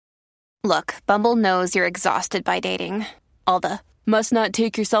Look, Bumble knows you're exhausted by dating. All the must not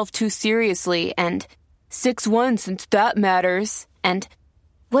take yourself too seriously and 6'1" since that matters. And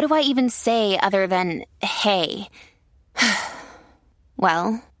what do I even say other than hey?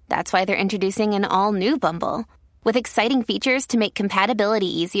 Well, that's why they're introducing an all-new Bumble with exciting features to make compatibility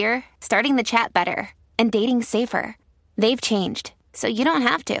easier, starting the chat better, and dating safer. They've changed, so you don't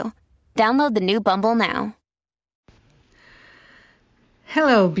have to. Download the new Bumble now.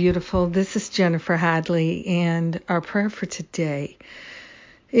 Hello, beautiful. This is Jennifer Hadley, and our prayer for today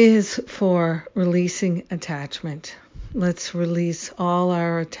is for releasing attachment. Let's release all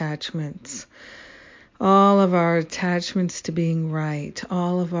our attachments, all of our attachments to being right,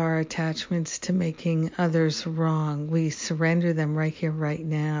 all of our attachments to making others wrong. We surrender them right here, right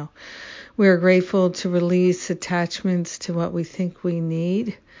now. We are grateful to release attachments to what we think we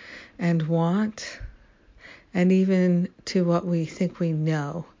need and want, and even to what we think we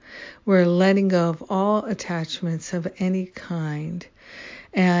know. We're letting go of all attachments of any kind,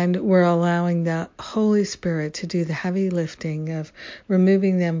 and we're allowing the Holy Spirit to do the heavy lifting of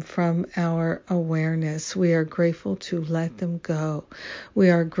removing them from our awareness. We are grateful to let them go. We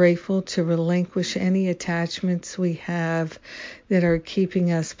are grateful to relinquish any attachments we have that are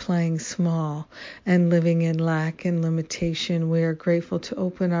keeping us playing small and living in lack and limitation. We are grateful to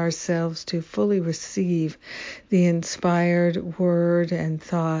open ourselves to fully receive the inspired word and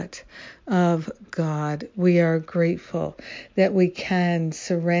thought of God. We are grateful that we can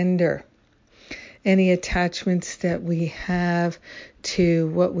surrender any attachments that we have to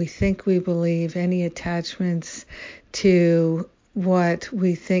what we think we believe, any attachments to what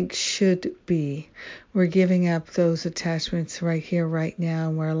we think should be. We're giving up those attachments right here, right now,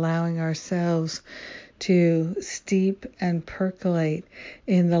 and we're allowing ourselves to steep and percolate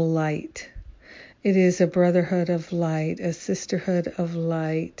in the light. It is a brotherhood of light, a sisterhood of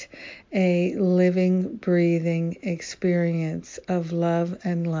light, a living, breathing experience of love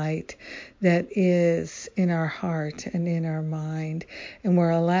and light that is in our heart and in our mind. And we're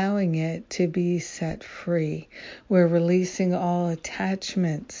allowing it to be set free. We're releasing all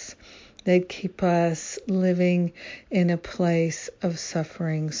attachments that keep us living in a place of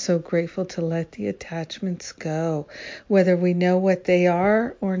suffering. So grateful to let the attachments go, whether we know what they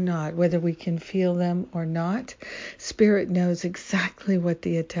are or not, whether we can feel them or not. Spirit knows exactly what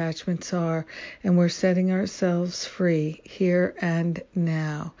the attachments are, and we're setting ourselves free here and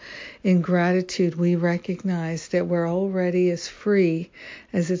now. In gratitude, we recognize that we're already as free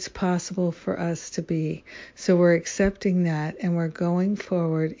as it's possible for us to be. So we're accepting that, and we're going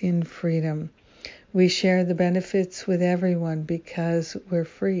forward in freedom. We share the benefits with everyone because we're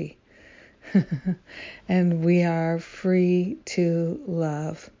free. And we are free to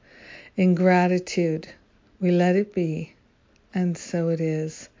love. In gratitude, we let it be, and so it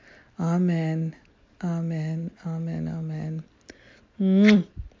is. Amen, amen, amen, amen.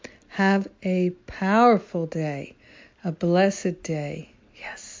 Have a powerful day, a blessed day.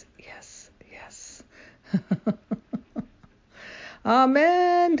 Yes, yes, yes.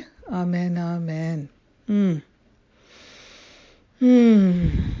 Amen, amen, amen.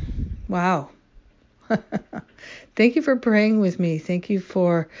 Wow. Thank you for praying with me. Thank you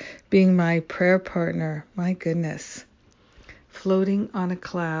for being my prayer partner. My goodness. Floating on a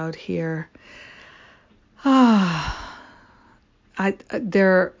cloud here.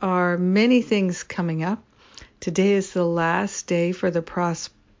 There are many things coming up. Today is the last day for the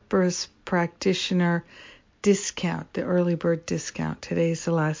Prosperous Practitioner discount, the early bird discount. Today is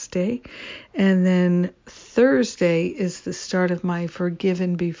the last day. And then Thursday is the start of my Forgive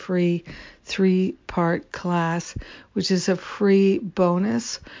and Be Free 3-part class, which is a free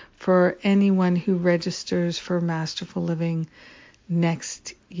bonus for anyone who registers for Masterful Living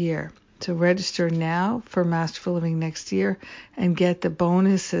next year. So register now for Masterful Living next year and get the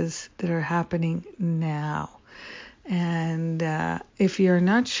bonuses that are happening now. And if you're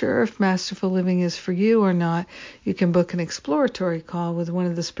not sure if Masterful Living is for you or not, you can book an exploratory call with one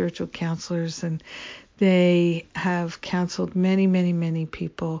of the spiritual counselors, and they have counseled many, many, many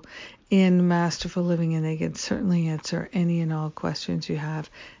people in Masterful Living, and they can certainly answer any and all questions you have,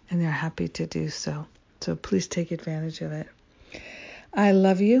 and they're happy to do so. So please take advantage of it. I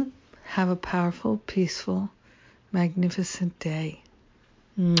love you. Have a powerful, peaceful, magnificent day.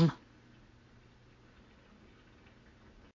 Mwah.